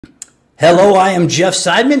Hello, I am Jeff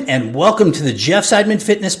Seidman, and welcome to the Jeff Seidman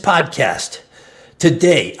Fitness Podcast.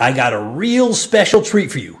 Today, I got a real special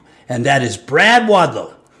treat for you, and that is Brad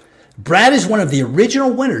Wadlow. Brad is one of the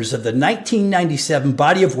original winners of the 1997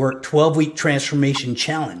 Body of Work 12-Week Transformation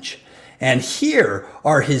Challenge. And here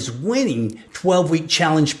are his winning 12-week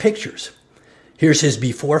challenge pictures. Here's his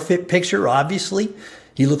before fit picture, obviously.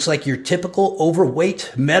 He looks like your typical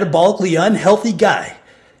overweight, metabolically unhealthy guy.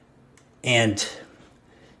 And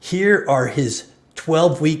here are his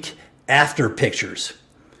 12-week after pictures.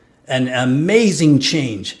 An amazing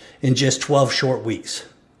change in just 12 short weeks.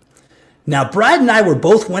 Now, Brad and I were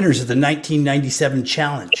both winners of the 1997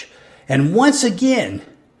 challenge. And once again,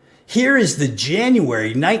 here is the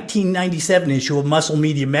January 1997 issue of Muscle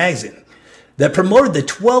Media magazine that promoted the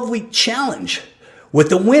 12-week challenge, with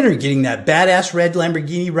the winner getting that badass red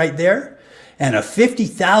Lamborghini right there and a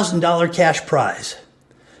 $50,000 cash prize.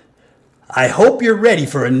 I hope you're ready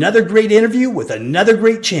for another great interview with another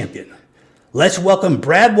great champion. Let's welcome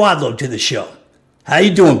Brad Wadlow to the show. How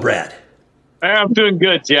you doing, Brad? I'm doing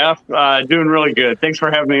good, Jeff. Doing really good. Thanks for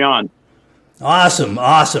having me on. Awesome,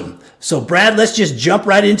 awesome. So, Brad, let's just jump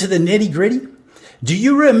right into the nitty-gritty. Do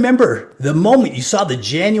you remember the moment you saw the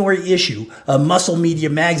January issue of Muscle Media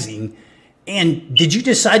magazine, and did you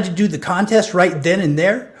decide to do the contest right then and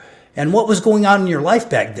there? And what was going on in your life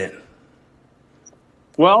back then?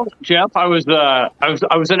 Well, Jeff, I was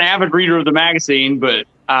an avid reader of the magazine, but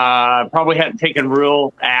probably hadn't taken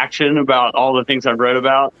real action about all the things I've read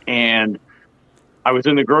about. And I was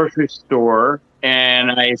in the grocery store,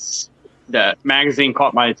 and the magazine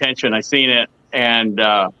caught my attention. I seen it and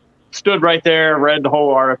stood right there, read the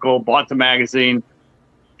whole article, bought the magazine.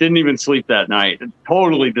 Didn't even sleep that night.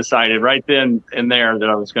 Totally decided right then and there that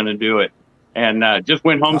I was going to do it, and just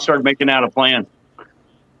went home, started making out a plan.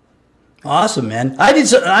 Awesome, man. I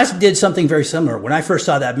did something very similar. When I first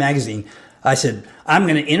saw that magazine, I said, I'm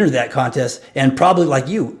going to enter that contest. And probably like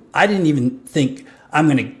you, I didn't even think I'm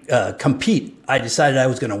going to compete. I decided I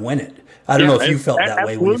was going to win it. I don't know if you felt that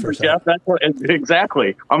way when you first saw it. That's what,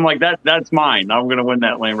 exactly. I'm like, that's mine. I'm going to win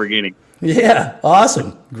that Lamborghini. Yeah,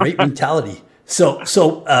 awesome. Great mentality. So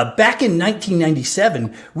back in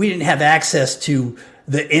 1997, we didn't have access to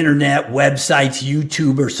the internet, websites,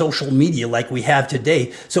 YouTube, or social media like we have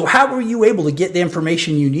today. So how were you able to get the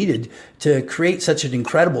information you needed to create such an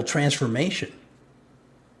incredible transformation?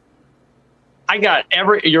 I got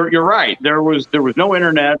you're right. There was no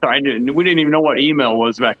internet. We didn't even know what email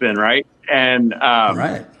was back then, right? And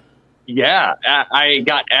right. Yeah, I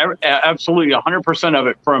got absolutely 100% of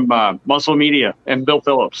it from Muscle Media and Bill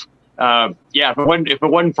Phillips. If it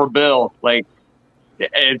wasn't for Bill, like,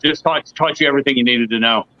 it just taught you everything you needed to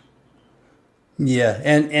know. Yeah,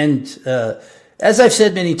 and as I've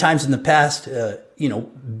said many times in the past,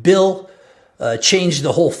 Bill changed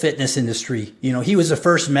the whole fitness industry. He was the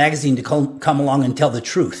first magazine to come along and tell the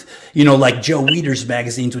truth. Like Joe Weider's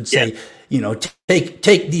magazines would say,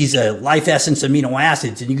 take these life essence amino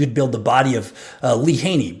acids and you could build the body of Lee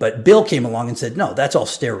Haney. But Bill came along and said, no, that's all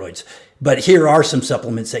steroids. But here are some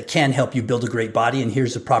supplements that can help you build a great body, and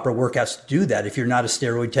here's the proper workouts to do that if you're not a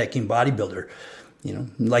steroid-taking bodybuilder.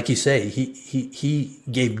 Like you say, he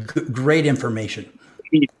gave great information.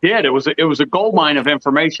 He did. It was a gold mine of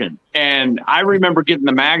information. And I remember getting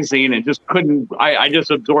the magazine and just couldn't. I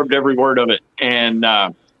just absorbed every word of it and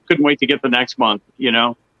couldn't wait to get the next month.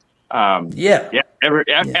 Everything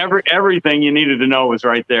you needed to know was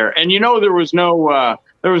right there. And there was no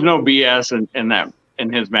BS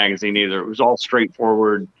in his magazine either. It was all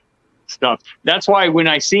straightforward stuff. That's why when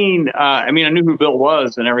I seen, I knew who Bill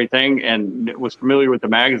was and everything, and was familiar with the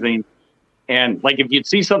magazine. And like, if you'd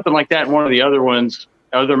see something like that in one of the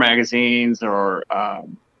other magazines, or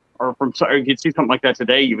if you'd see something like that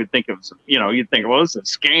today, you would think it was, you'd think, well, this is a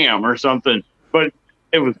scam or something. But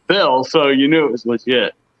it was Bill, so you knew it was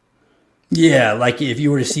legit. Yeah, like if you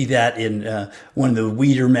were to see that in one of the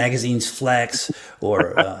Weider magazines, Flex,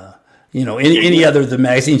 or any other of the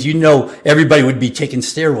magazines, everybody would be taking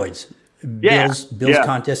steroids. Bill's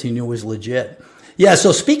contest, he knew was legit. Yeah,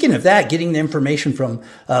 so speaking of that, getting the information from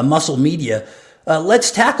Muscle Media,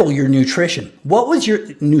 let's tackle your nutrition. What was your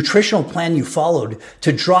nutritional plan you followed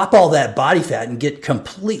to drop all that body fat and get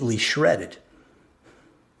completely shredded?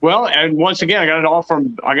 Well, and once again, I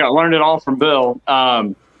learned it all from Bill.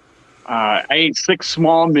 I ate 6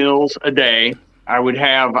 small meals a day. I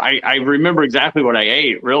remember exactly what I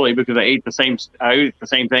ate, really, because I ate the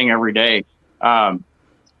same thing every day. And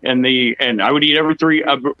I would eat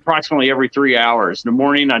approximately every 3 hours. In the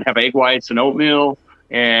morning, I'd have egg whites and oatmeal,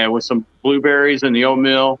 and with some blueberries in the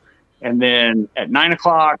oatmeal. And then at 9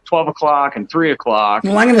 o'clock, 12 o'clock, and 3 o'clock.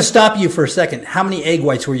 Well, I'm going to stop you for a second. How many egg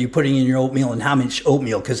whites were you putting in your oatmeal, and how much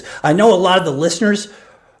oatmeal? Because I know a lot of the listeners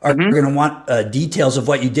are going to want details of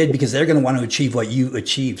what you did, because they're going to want to achieve what you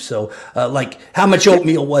achieved. So, like, how much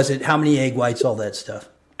oatmeal was it? How many egg whites? All that stuff.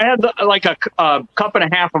 I had like a cup and a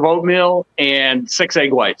half of oatmeal and 6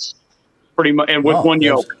 egg whites, pretty much, and with one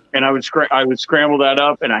yolk. And I would scramble that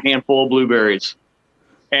up, and a handful of blueberries.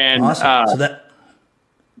 And awesome.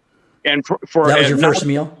 and for that was your first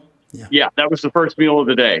meal? Yeah, that was the first meal of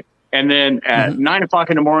the day. And then at 9 o'clock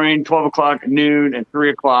in the morning, 12 o'clock at noon, and 3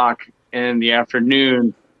 o'clock in the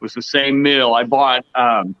afternoon was the same meal. I bought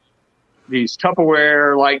these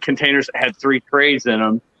Tupperware-like containers that had 3 trays in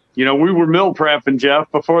them. You know, we were meal prepping,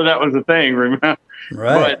 Jeff, before that was a thing, remember?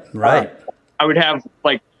 Right, right. I would have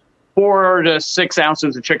like 4 to 6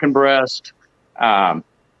 ounces of chicken breast,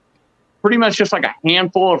 pretty much just like a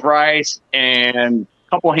handful of rice and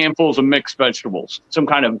couple handfuls of mixed vegetables, some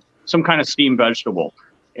kind of steamed vegetable.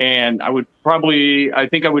 And I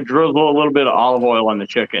think I would drizzle a little bit of olive oil on the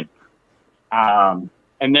chicken.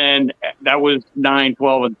 And then that was 9,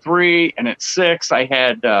 12, and 3. And at 6, I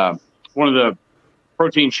had one of the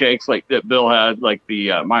protein shakes like that Bill had, like the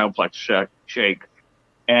Myoplex shake.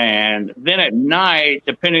 And then at night,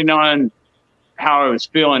 depending on how I was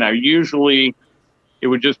feeling, it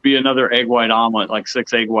would just be another egg white omelet, like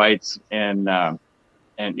 6 egg whites,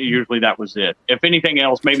 and usually that was it. If anything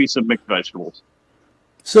else, maybe some mixed vegetables.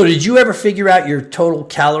 So did you ever figure out your total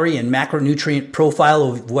calorie and macronutrient profile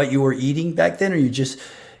of what you were eating back then, or you just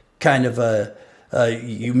kind of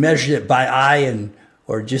you measured it by eye,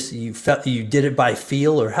 or just you did it by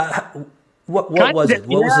feel, or what was it?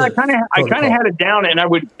 What was it? I kind of had it down, and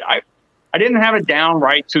I didn't have it down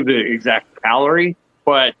right to the exact calorie,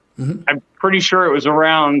 but I'm pretty sure it was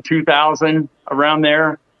around 2,000, around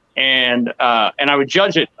there. And I would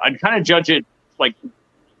judge it. I'd kind of judge it, like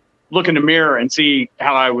look in the mirror and see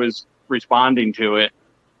how I was responding to it.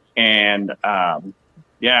 And kind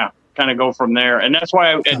of go from there. And that's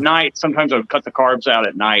why at night, sometimes I would cut the carbs out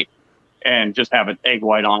at night and just have an egg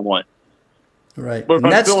white omelet. Right. But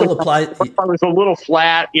and that still applies. If I was a little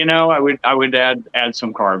flat, I would add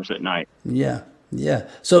some carbs at night. Yeah. Yeah.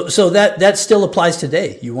 So that still applies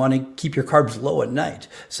today. You want to keep your carbs low at night.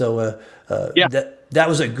 So that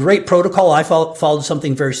was a great protocol. I followed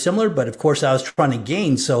something very similar, but of course I was trying to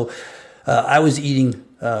gain. So I was eating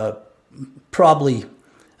probably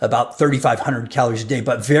about 3,500 calories a day,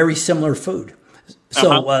 but very similar food.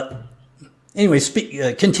 So anyway,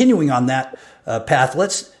 continuing on that path,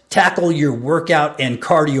 let's tackle your workout and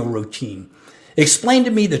cardio routine. Explain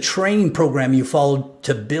to me the training program you followed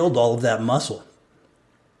to build all of that muscle.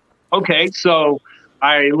 Okay, so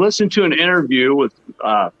I listened to an interview with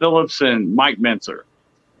Phillips and Mike Mentzer,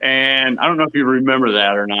 and I don't know if you remember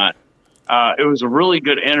that or not. It was a really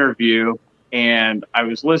good interview, and I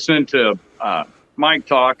was listening to Mike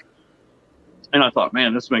talk, and I thought,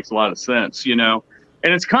 man, this makes a lot of sense, And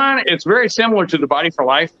it's very similar to the Body for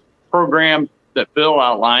Life program that Bill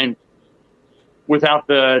outlined, without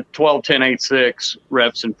the 12, 10, 8, 6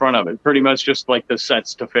 reps in front of it. Pretty much just like the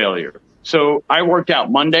sets to failure. So I worked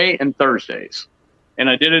out Monday and Thursdays, and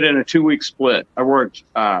I did it in a 2-week split. I worked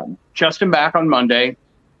chest and back on Monday,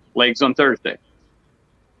 legs on Thursday.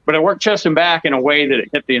 But I worked chest and back in a way that it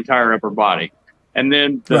hit the entire upper body. And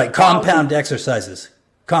then compound exercises.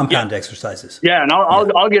 Exercises. Yeah, and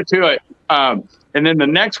I'll get to it. And then the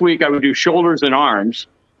next week I would do shoulders and arms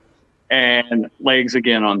and legs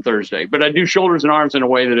again on Thursday. But I do shoulders and arms in a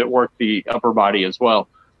way that it worked the upper body as well.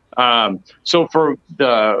 So for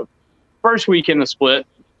the first week in the split,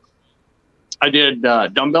 I did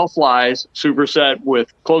dumbbell flies, superset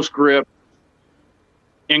with close grip,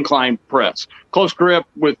 incline press. Close grip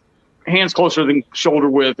with hands closer than shoulder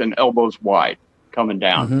width and elbows wide coming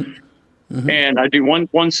down. And I do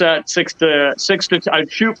one set, 6 to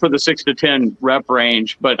I'd shoot for the 6 to 10 rep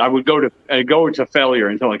range, but I would go to failure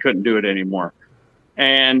until I couldn't do it anymore.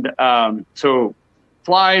 And so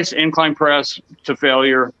flies, incline press to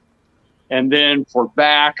failure. And then for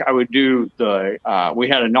back, I would do we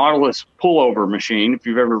had a Nautilus pullover machine, if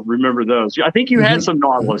you've ever remember those. I think you had some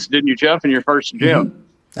Nautilus, didn't you, Jeff, in your first gym?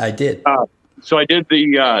 I did. So I did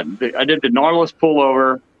the Nautilus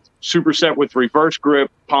pullover, superset with reverse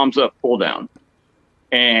grip, palms up, pull down,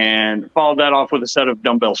 and followed that off with a set of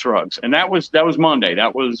dumbbell shrugs. And that was Monday.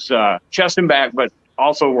 That was chest and back, but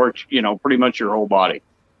also worked, pretty much your whole body,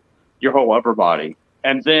 your whole upper body.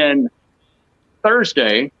 And then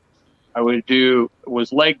Thursday,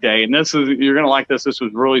 was leg day. And you're going to like this. This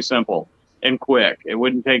was really simple and quick. It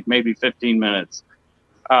wouldn't take maybe 15 minutes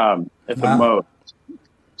at the most.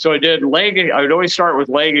 So I would always start with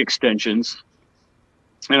leg extensions,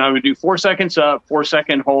 and I would do 4 seconds up,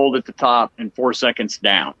 4-second hold at the top, and 4 seconds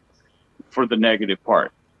down for the negative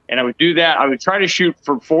part. And I would do that. I would try to shoot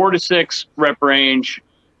from 4 to 6 rep range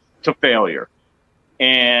to failure.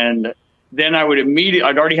 And then I would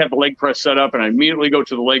I'd already have the leg press set up, and I'd immediately go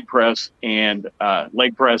to the leg press and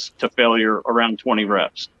leg press to failure around 20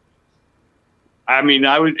 reps. I mean,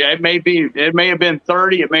 it may have been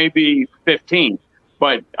 30, it may be 15,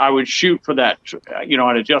 but I would shoot for that,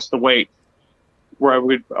 I'd adjust the weight where I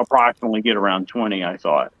would approximately get around 20, I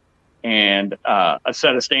thought. And a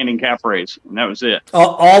set of standing calf raise, and that was it.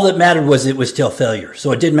 All that mattered was it was till failure.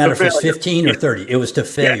 So it didn't matter if it was 15 or 30. It was to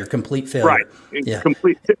failure, complete failure. Right. Yeah.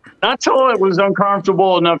 Complete. Not till it was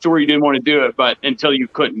uncomfortable enough to where you didn't want to do it, but until you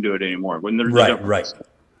couldn't do it anymore. When there's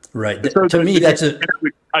right. So to me, that's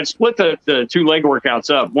I'd split the 2 leg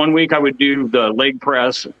workouts up. 1 week I would do the leg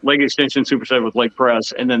press, leg extension, superset with leg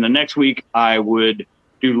press, and then the next week I would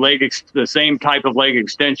do the same type of leg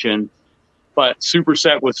extension, but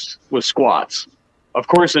superset with squats. Of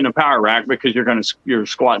course, in a power rack, because you're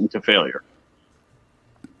squatting to failure.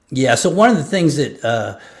 Yeah. So one of the things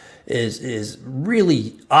that is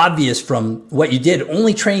really obvious from what you did,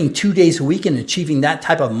 only training 2 days a week and achieving that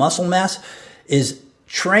type of muscle mass, is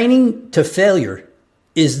training to failure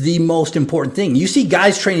is the most important thing. You see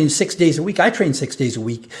guys training 6 days a week. I train 6 days a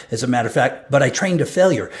week, as a matter of fact, but I train to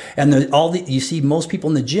failure. And you see most people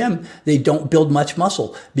in the gym, they don't build much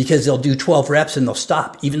muscle because they'll do 12 reps and they'll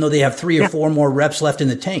stop, even though they have 3 or 4 more reps left in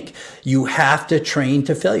the tank. You have to train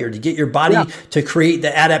to failure to get your body to create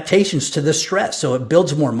the adaptations to the stress. So it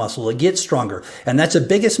builds more muscle, it gets stronger. And that's the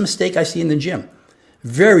biggest mistake I see in the gym.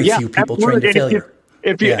 Very few people train to failure.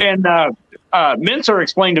 Mincer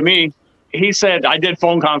explained to me, he said, I did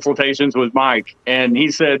phone consultations with Mike, and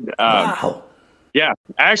he said, wow. Yeah,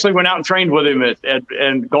 I actually went out and trained with him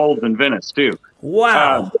at Gold in Venice too.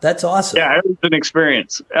 Wow, that's awesome. Yeah, it was an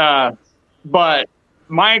experience. But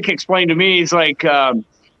Mike explained to me, he's like,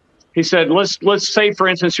 he said, let's say, for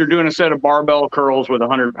instance, you're doing a set of barbell curls with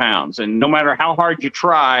 100 pounds, and no matter how hard you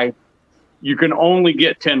try, you can only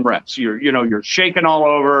get 10 reps. You're shaking all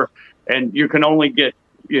over, and you can only get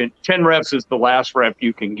 10 reps is the last rep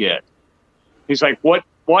you can get. He's like, what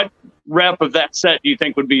rep of that set do you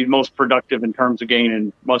think would be most productive in terms of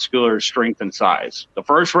gaining muscular strength and size? The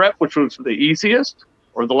first rep, which was the easiest,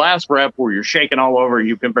 or the last rep where you're shaking all over and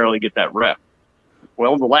you can barely get that rep?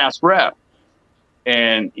 Well, the last rep.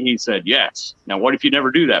 And he said, yes. Now, what if you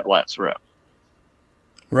never do that last rep?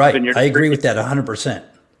 Right. I agree with that 100%.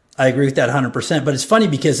 I agree with that 100%. But it's funny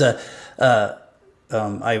because I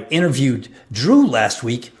interviewed Drew last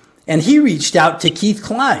week, and he reached out to Keith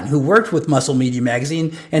Klein, who worked with Muscle Media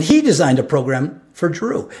Magazine, and he designed a program for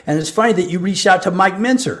Drew. And it's funny that you reached out to Mike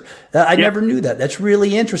Mincer. I never knew that. That's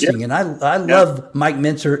really interesting. And I love Mike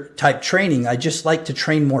Mincer type training. I just like to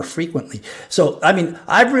train more frequently. So, I mean,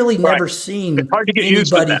 I've really never seen it's hard to get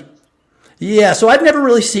used to that. Yeah, so I've never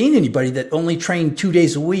really seen anybody that only trained 2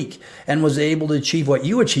 days a week and was able to achieve what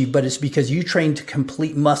you achieved, but it's because you trained to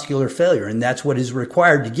complete muscular failure, and that's what is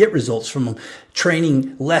required to get results from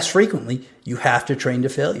training less frequently. You have to train to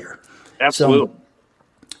failure. Absolutely.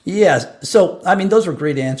 So I mean, those were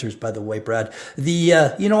great answers, by the way, Brad.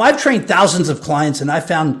 I've trained thousands of clients, and I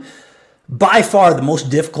found by far the most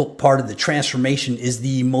difficult part of the transformation is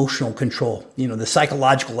the emotional control, the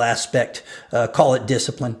psychological aspect, call it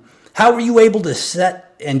discipline. How are you able to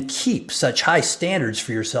set and keep such high standards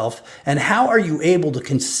for yourself? And how are you able to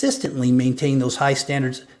consistently maintain those high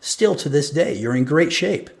standards still to this day? You're in great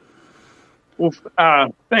shape. Well,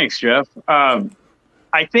 thanks, Jeff. I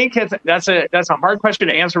think that's a hard question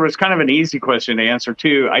to answer, but it's kind of an easy question to answer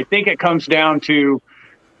too. I think it comes down to,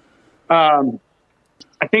 I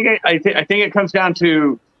think it comes down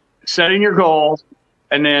to setting your goals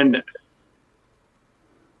and then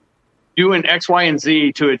doing X, Y, and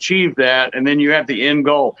Z to achieve that. And then you have the end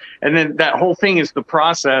goal. And then that whole thing is the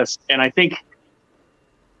process. And I think,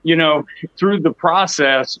 through the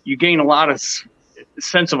process, you gain a lot of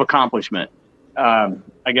sense of accomplishment, I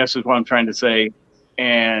guess is what I'm trying to say.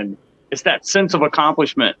 And it's that sense of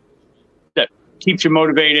accomplishment that keeps you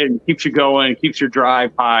motivated and keeps you going, keeps your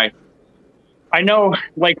drive high. I know,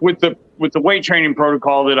 like with the weight training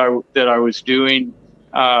protocol that I was doing,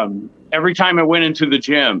 every time I went into the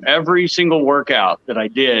gym, every single workout that I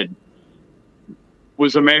did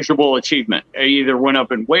was a measurable achievement. I either went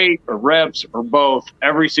up in weight or reps or both,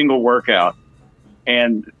 every single workout.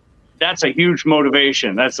 And that's a huge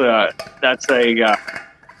motivation. That's a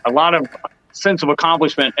lot of sense of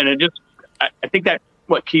accomplishment. And I think that's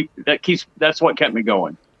what kept me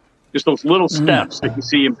going. Just those little steps that you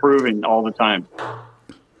see improving all the time.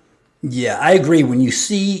 Yeah, I agree. When you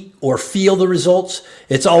see or feel the results,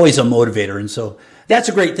 it's always a motivator. And so that's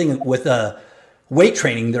a great thing with weight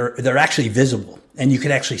training. They're actually visible, and you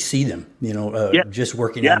can actually see them, just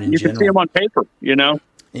working out in you general. can see them on paper,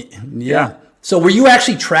 Yeah. So were you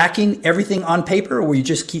actually tracking everything on paper, or were you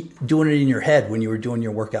just keep doing it in your head when you were doing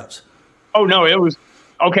your workouts? Oh, no, it was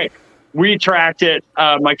okay. We tracked it.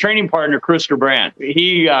 My training partner, Chris Brandt,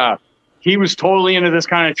 he was totally into this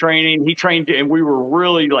kind of training. He trained, and we were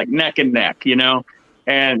really like neck and neck,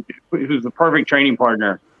 and he was the perfect training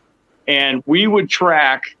partner. And we would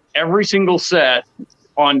track every single set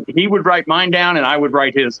he would write mine down and I would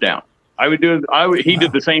write his down. He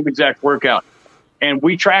did the same exact workout, and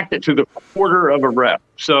we tracked it to the quarter of a rep.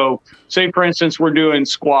 So say, for instance, we're doing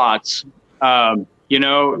squats.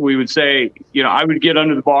 We would say, I would get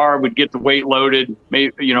under the bar, would get the weight loaded,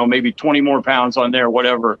 maybe 20 more pounds on there,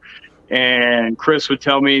 whatever. And Chris would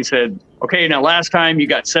tell me, he said, okay, now last time you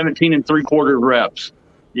got 17 3/4 reps.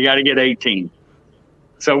 You got to get 18.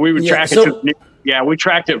 So we would track it. We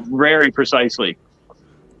tracked it very precisely.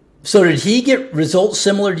 So did he get results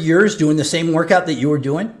similar to yours doing the same workout that you were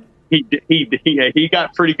doing? He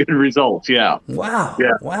got pretty good results. Yeah. Wow.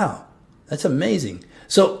 Yeah. Wow. That's amazing.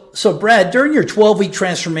 So Brad, during your 12-week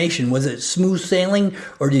transformation, was it smooth sailing,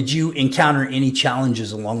 or did you encounter any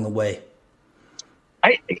challenges along the way?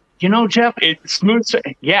 Jeff, it's smooth.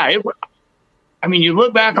 Yeah. You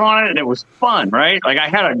look back on it and it was fun, right? Like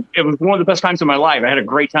it was one of the best times of my life. I had a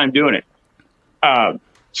great time doing it.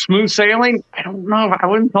 Smooth sailing, I don't know. I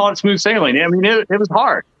wouldn't call it smooth sailing. It was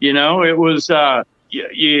hard. It was, I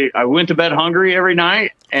went to bed hungry every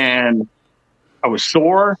night, and I was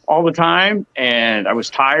sore all the time, and I was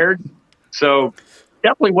tired. So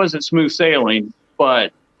definitely wasn't smooth sailing,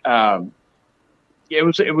 but it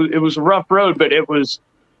was a rough road, but it was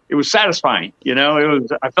satisfying.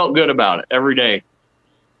 I felt good about it every day.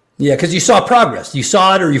 Yeah, because you saw progress. You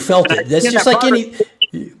saw it or you felt it. That's just like any.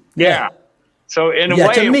 Yeah. So in a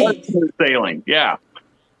way, it was smooth sailing. Yeah.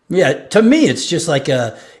 Yeah. To me, it's just like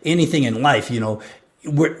anything in life.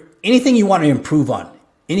 Anything you want to improve on,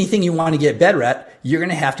 anything you want to get better at, you're going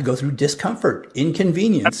to have to go through discomfort,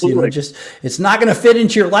 inconvenience. Absolutely. It's not going to fit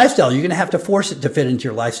into your lifestyle. You're going to have to force it to fit into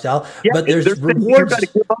your lifestyle. Yeah, but there's rewards. You've got to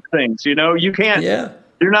give up things. You can't. Yeah.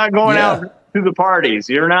 You're not going out to the parties.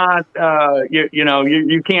 You're not.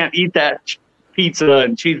 You can't eat that pizza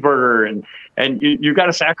and cheeseburger, and you've got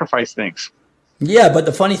to sacrifice things. Yeah, but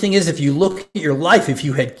the funny thing is, if you look at your life, if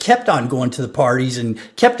you had kept on going to the parties and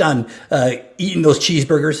kept on eating those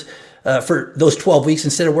cheeseburgers for those 12 weeks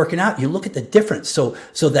instead of working out, you look at the difference. So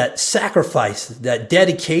that sacrifice, that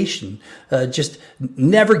dedication, just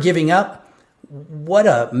never giving up, what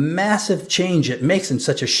a massive change it makes in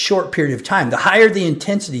such a short period of time. The higher the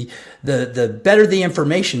intensity, the better the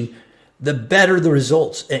information, the better the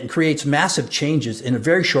results. It creates massive changes in a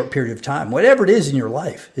very short period of time. Whatever it is in your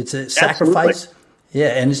life, it's a sacrifice. Absolutely.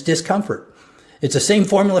 Yeah, and it's discomfort. It's the same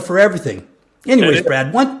formula for everything. Anyways,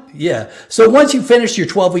 Brad, so once you finished your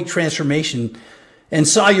 12-week transformation and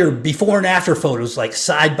saw your before and after photos like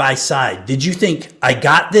side by side, did you think, I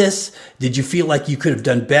got this? Did you feel like you could have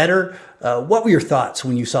done better? What were your thoughts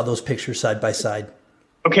when you saw those pictures side by side?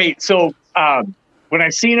 Okay, so when I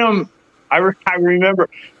seen them, I remember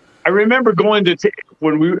going to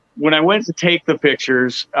when I went to take the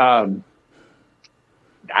pictures. I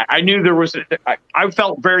knew there was. I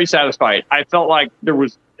felt very satisfied. I felt like there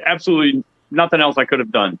was absolutely nothing else I could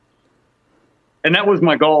have done, and that was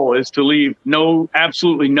my goal: is to leave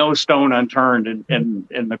absolutely no stone unturned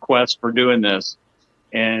in the quest for doing this.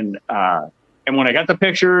 And when I got the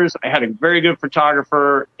pictures, I had a very good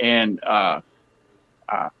photographer, and I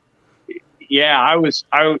was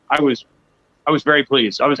very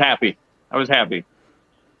pleased. I was happy.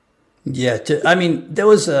 Yeah. There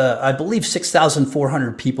was, I believe,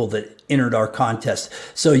 6,400 people that entered our contest.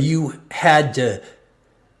 So you had to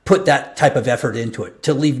put that type of effort into it,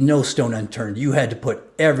 to leave no stone unturned. You had to put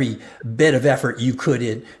every bit of effort you could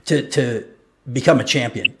in to become a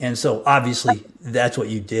champion. And so obviously that's what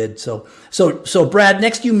you did. So Brad,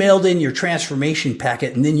 next you mailed in your transformation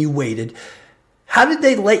packet and then you waited. How did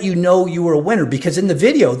they let you know you were a winner? Because in the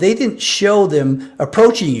video, they didn't show them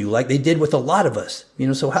approaching you like they did with a lot of us.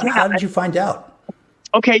 So how did you find out?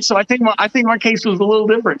 Okay, so I think my case was a little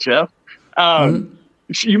different, Jeff. You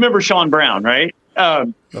remember Sean Brown, right?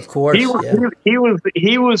 Of course. He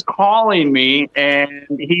was calling me, and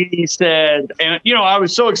he said, and I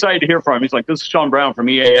was so excited to hear from him. He's like, "This is Sean Brown from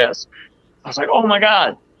EAS." I was like, "Oh my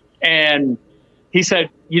God!" And he said,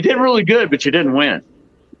 "You did really good, but you didn't win."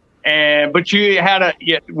 But you had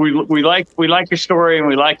we like your story and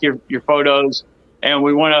we like your photos. and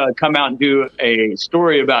we want to come out and do a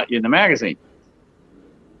story about you in the magazine.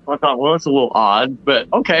 I thought, well, that's a little odd,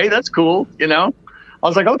 but okay, that's cool. You know, I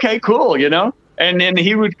was like, okay, cool. You know, and then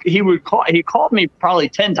he called me probably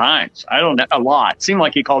 10 times. I don't know, a lot. It seemed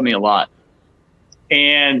like he called me a lot.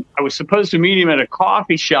 And I was supposed to meet him at a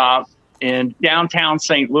coffee shop in downtown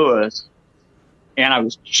St. Louis. And I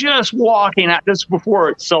was just walking out, this is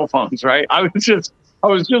before cell phones, right? I was just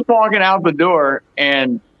walking out the door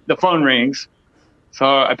and the phone rings. So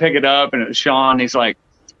I pick it up and it was Sean. He's like,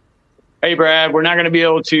 hey, Brad, we're not going to be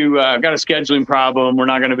able to, I've got a scheduling problem. We're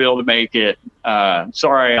not going to be able to make it.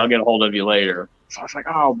 Sorry, I'll get a hold of you later. So I was like,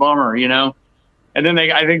 oh, bummer, you know? And then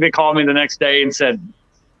I think they called me the next day and said,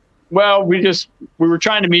 well, we were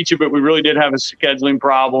trying to meet you, but we really did have a scheduling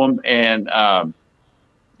problem. And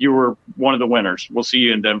you were one of the winners. We'll see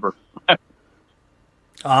you in Denver.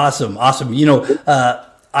 Awesome. You know,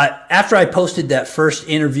 after I posted that first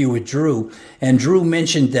interview with Drew, and Drew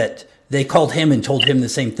mentioned that they called him and told him the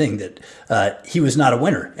same thing, that he was not a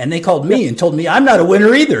winner. And they called me and told me I'm not a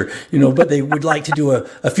winner either, you know, but they would like to do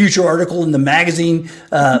a future article in the magazine.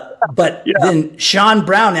 But then Sean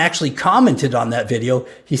Brown actually commented on that video.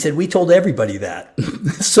 He said, we told everybody that.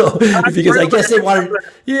 So, because I guess they wanted,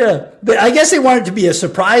 I guess they wanted to be a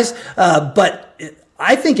surprise. But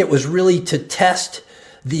I think it was really to test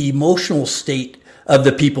the emotional state of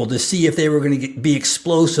the people, to see if they were going to be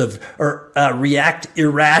explosive or react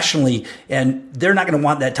irrationally. And they're not going to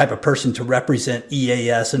want that type of person to represent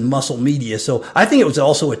EAS and muscle media. So I think it was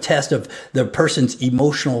also a test of the person's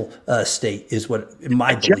emotional state, is what, in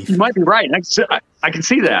my belief. You might be right. I can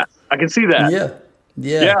see that.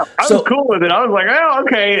 Yeah. I was cool with it. I was like, oh,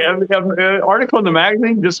 okay. An article in the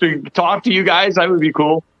magazine just to talk to you guys, that would be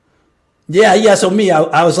cool. Yeah. So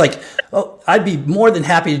I was like, oh, I'd be more than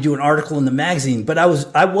happy to do an article in the magazine, but I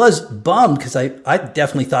was bummed because I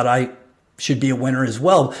definitely thought I should be a winner as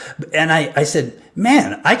well. And I said,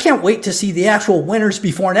 man, I can't wait to see the actual winners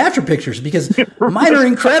before and after pictures, because mine are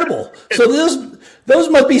incredible. So those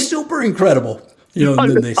must be super incredible. You know,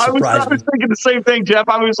 and then they surprised me. I was thinking the same thing, Jeff.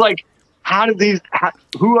 I was like,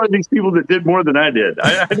 who are these people that did more than I did?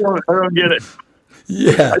 I don't get it.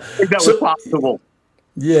 Yeah. I think that was possible.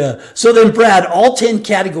 Yeah. So then, Brad, all 10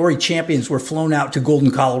 category champions were flown out to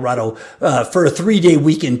Golden, Colorado for a 3-day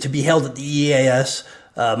weekend to be held at the EAS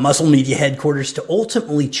Muscle Media headquarters to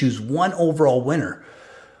ultimately choose one overall winner.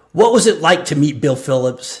 What was it like to meet Bill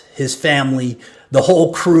Phillips, his family, the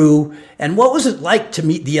whole crew, and what was it like to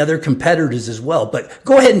meet the other competitors as well? But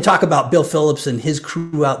go ahead and talk about Bill Phillips and his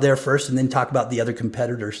crew out there first, and then talk about the other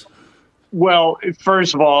competitors. Well,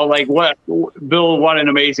 first of all, Bill, what an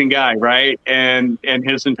amazing guy, right? And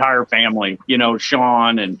his entire family, you know,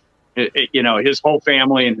 Sean and, you know, his whole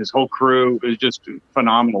family and his whole crew is just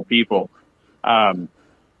phenomenal people.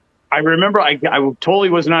 I remember I totally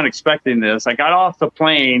was not expecting this. I got off the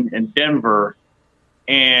plane in Denver,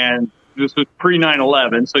 and this was pre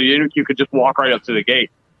 9/11, so you could just walk right up to the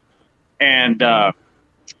gate. And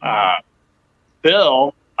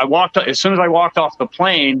Bill, as soon as I walked off the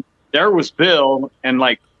plane, there was Bill and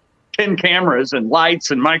like 10 cameras and lights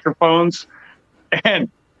and microphones and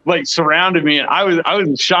like surrounded me. And I was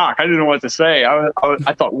in shock. I didn't know what to say.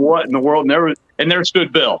 I thought, what in the world? And there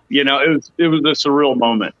stood Bill. You know, it was a surreal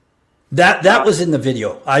moment. That was in the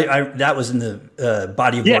video. That was in the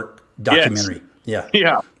body of work documentary. Yes.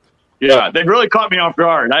 Yeah. They really caught me off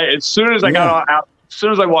guard. As soon as I got out, as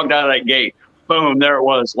soon as I walked out of that gate, boom, there it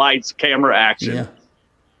was. Lights, camera, action.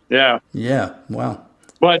 Yeah. Wow.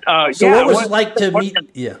 But so what was it like to meet?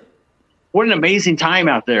 Yeah. What an amazing time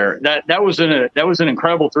out there. That was an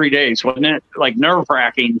incredible 3 days, wasn't it? Like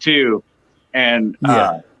nerve-wracking too. And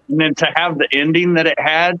then to have the ending that it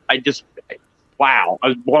had, wow, I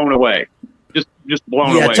was blown away. Just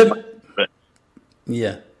blown away.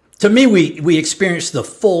 To me, we experienced the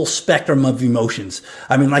full spectrum of emotions.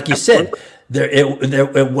 I mean, like you said,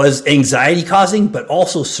 it was anxiety causing, but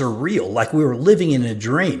also surreal. Like we were living in a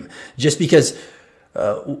dream, just because.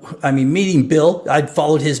 Meeting Bill, I'd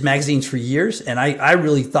followed his magazines for years, and I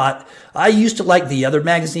really thought, I used to like the other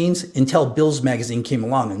magazines until Bill's magazine came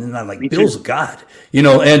along, and then I'm like, Bill's a god, you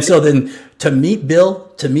know. And so then to meet Bill,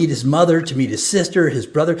 to meet his mother, to meet his sister, his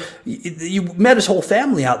brother, you met his whole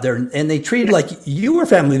family out there, and they treated like you were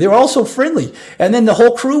family. They were all so friendly, and then the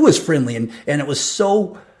whole crew was friendly, and it was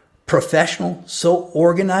so professional, so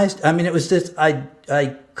organized. I mean, it was just, I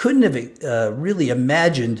couldn't have really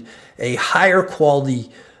imagined a higher quality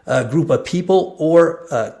group of people or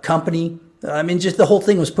company. I mean, just the whole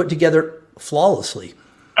thing was put together flawlessly.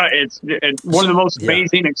 It's one of the most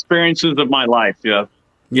amazing experiences of my life, Jeff.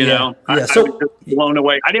 You know, I was just blown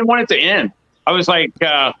away. I didn't want it to end. I was like,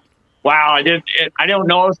 Wow, I did. I don't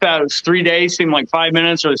know if that was 3 days, seemed like 5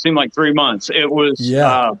 minutes, or it seemed like 3 months. It was,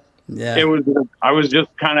 It was. I was just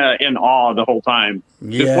kind of in awe the whole time.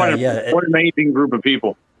 Just what an amazing group of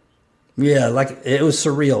people. Yeah, like it was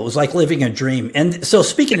surreal. It was like living a dream. And so,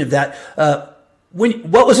 speaking of that,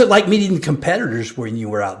 what was it like meeting the competitors when you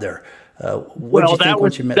were out there? What did you think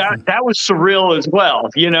once you met them? That was surreal as well,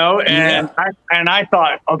 And I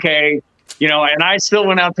thought, okay. And I still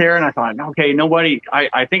went out there and I thought, okay,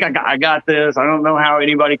 I think I got this. I don't know how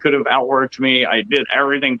anybody could have outworked me. I did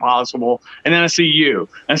everything possible. And then I see you,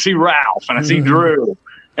 and I see Ralph, and I see Drew.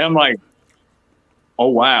 And I'm like, oh,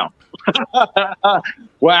 wow.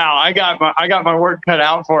 Wow. I got my work cut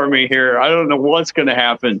out for me here. I don't know what's going to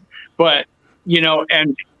happen, but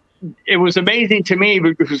and it was amazing to me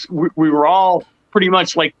because we were all pretty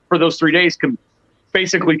much like for those 3 days,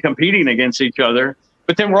 basically competing against each other.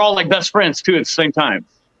 But then we're all like best friends too at the same time.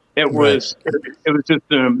 It was just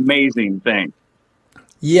an amazing thing.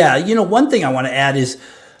 Yeah, one thing I want to add is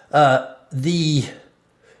the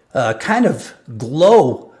kind of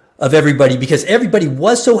glow of everybody, because everybody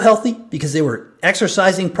was so healthy because they were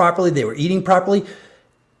exercising properly, they were eating properly.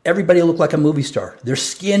 Everybody looked like a movie star. Their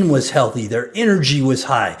skin was healthy, their energy was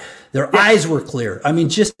high, their eyes were clear. I mean,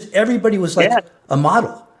 just everybody was like a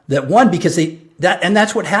model that won because and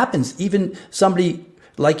that's what happens. Even somebody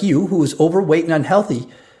like you, who is overweight and unhealthy,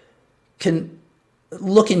 can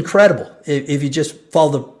look incredible if you just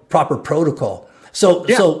follow the proper protocol. So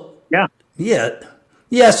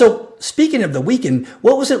speaking of the weekend,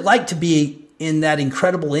 what was it like to be in that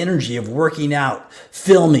incredible energy of working out,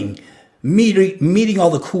 filming, meeting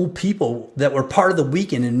all the cool people that were part of the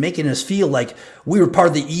weekend and making us feel like we were part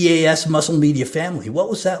of the EAS Muscle Media family? What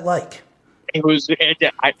was that like? It was,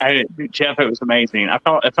 Jeff. It was amazing. I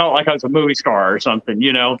felt like I was a movie star or something,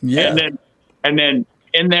 Yeah. And then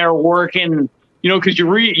in there working, because you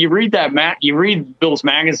read Bill's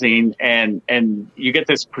magazine and you get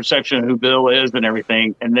this perception of who Bill is and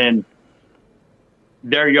everything, and then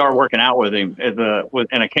there you are working out with him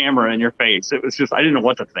in a camera in your face. It was just, I didn't know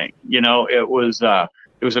what to think. It was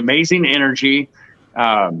amazing energy.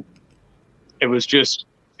 It was just.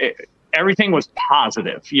 Everything was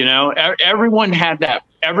positive, everyone had that,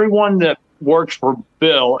 everyone that worked for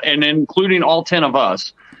Bill, and including all 10 of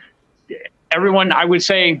us, everyone, I would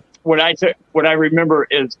say what I remember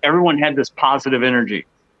is everyone had this positive energy,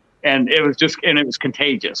 and it was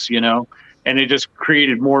contagious, and it just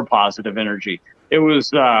created more positive energy. It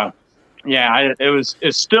was,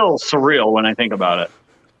 it's still surreal when I think about it.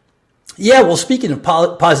 Yeah. Well, speaking of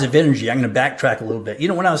positive energy, I'm going to backtrack a little bit.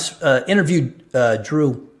 When I was interviewed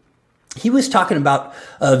Drew, he was talking about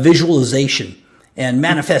visualization and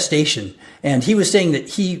manifestation. And he was saying that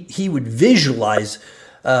he would visualize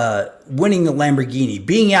winning the Lamborghini,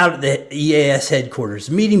 being out at the EAS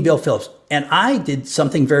headquarters, meeting Bill Phillips. And I did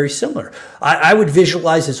something very similar. I would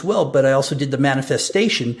visualize as well, but I also did the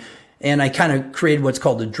manifestation. And I kind of created what's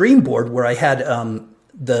called a dream board, where I had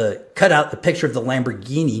cut out the picture of the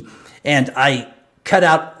Lamborghini, and I cut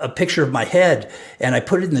out a picture of my head, and I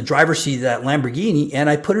put it in the driver's seat of that Lamborghini, and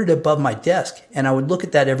I put it above my desk, and I would look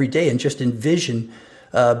at that every day and just envision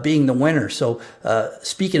being the winner. So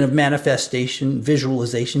speaking of manifestation,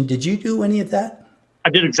 visualization, did you do any of that? I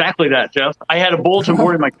did exactly that, Jeff. I had a bulletin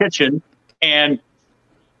board in my kitchen, and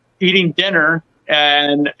eating dinner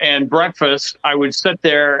and breakfast, I would sit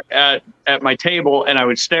there at my table and I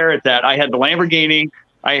would stare at that. I had the Lamborghini.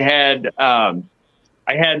 I had a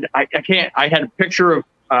picture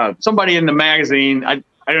of somebody in the magazine. I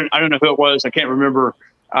don't know who it was. I can't remember.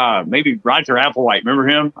 Maybe Roger Applewhite. Remember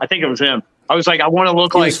him? I think it was him. I was like, I want to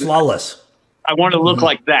look like flawless. I want to look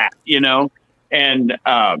like that, And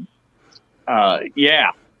I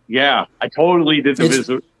totally did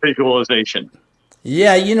the visualization.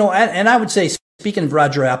 Yeah, and I would say, speaking of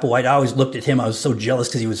Roger Applewhite, I always looked at him. I was so jealous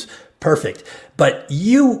because he was perfect. But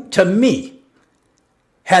you, to me,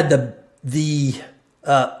 had the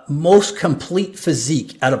most complete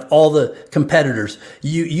physique out of all the competitors.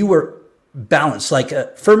 You were balanced.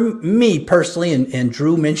 Like for me personally, and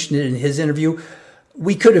Drew mentioned it in his interview,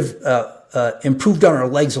 we could have improved on our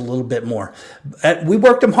legs a little bit more. We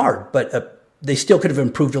worked them hard, but they still could have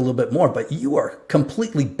improved a little bit more. But you are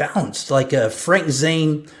completely balanced, like a Frank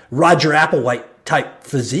Zane, Roger Applewhite type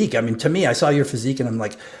physique. I mean, to me, I saw your physique and I'm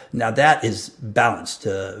like, now that is balanced.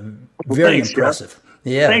 Very impressive.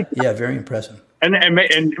 Yeah, very impressive. And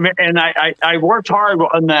I worked hard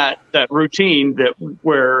on that routine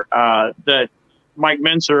that Mike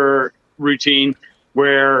Menser routine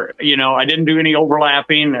where I didn't do any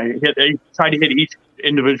overlapping. I tried to hit each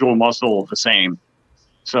individual muscle the same.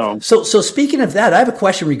 So speaking of that, I have a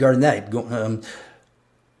question regarding that.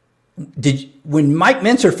 when Mike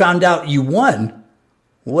Mentzer found out you won,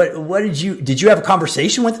 did you have a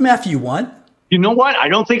conversation with him after you won? You know what? I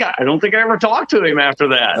don't think I ever talked to him after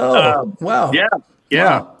that. Oh, wow. Yeah.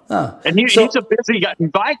 Wow. And he's a busy guy.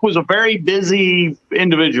 Mike was a very busy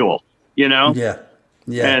individual, you know? Yeah.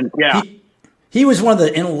 And he was one of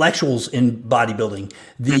the intellectuals in bodybuilding.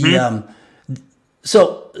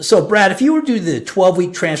 So Brad, if you were to do the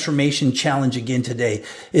 12-week transformation challenge again today,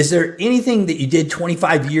 is there anything that you did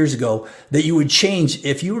 25 years ago that you would change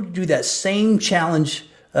if you were to do that same challenge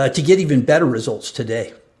to get even better results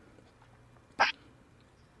today?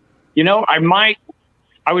 You know, I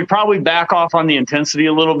would probably back off on the intensity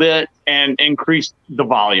a little bit and increase the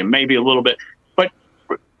volume, maybe a little bit, but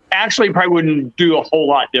actually probably wouldn't do a whole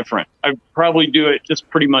lot different. I'd probably do it just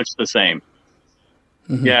pretty much the same.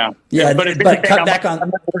 Mm-hmm. Yeah. But cut back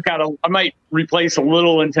on. I might replace a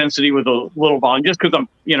little intensity with a little volume just because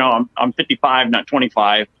I'm 55, not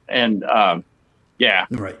 25. And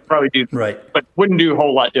probably do. Right. But wouldn't do a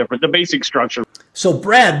whole lot different. The basic structure. So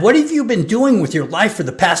Brad, what have you been doing with your life for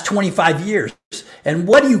the past 25 years? And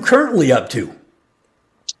what are you currently up to?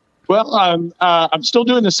 Well, I'm still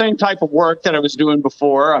doing the same type of work that I was doing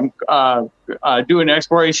before. I'm doing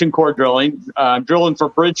exploration core drilling. I'm drilling for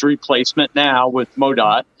bridge replacement now with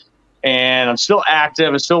MoDOT, and I'm still active.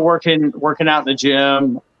 I'm still working out in the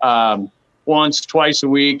gym once, twice a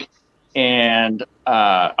week, and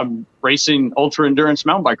I'm racing ultra endurance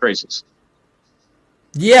mountain bike races.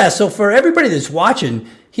 Yeah, so for everybody that's watching,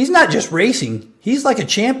 he's not just racing. He's like a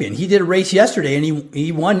champion. He did a race yesterday, and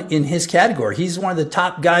he won in his category. He's one of the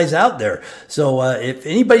top guys out there. So if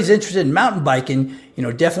anybody's interested in mountain biking,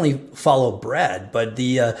 definitely follow Brad. But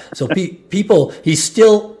people, he's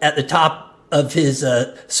still at the top of his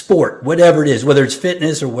sport, whatever it is, whether it's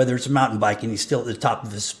fitness or whether it's mountain biking, he's still at the top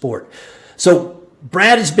of his sport. So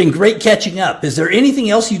Brad, it's been great catching up. Is there anything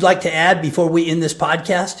else you'd like to add before we end this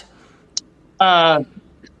podcast?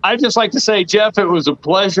 I'd just like to say, Jeff, it was a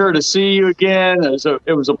pleasure to see you again.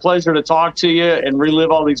 It was a pleasure to talk to you and relive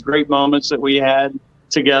all these great moments that we had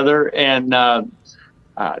together. And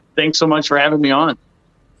thanks so much for having me on.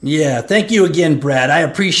 Yeah, thank you again, Brad. I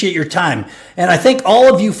appreciate your time. And I thank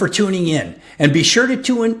all of you for tuning in. And be sure to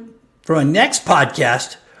tune in for a next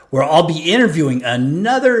podcast where I'll be interviewing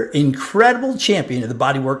another incredible champion of the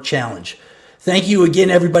Bodywork Challenge. Thank you again,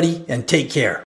 everybody, and take care.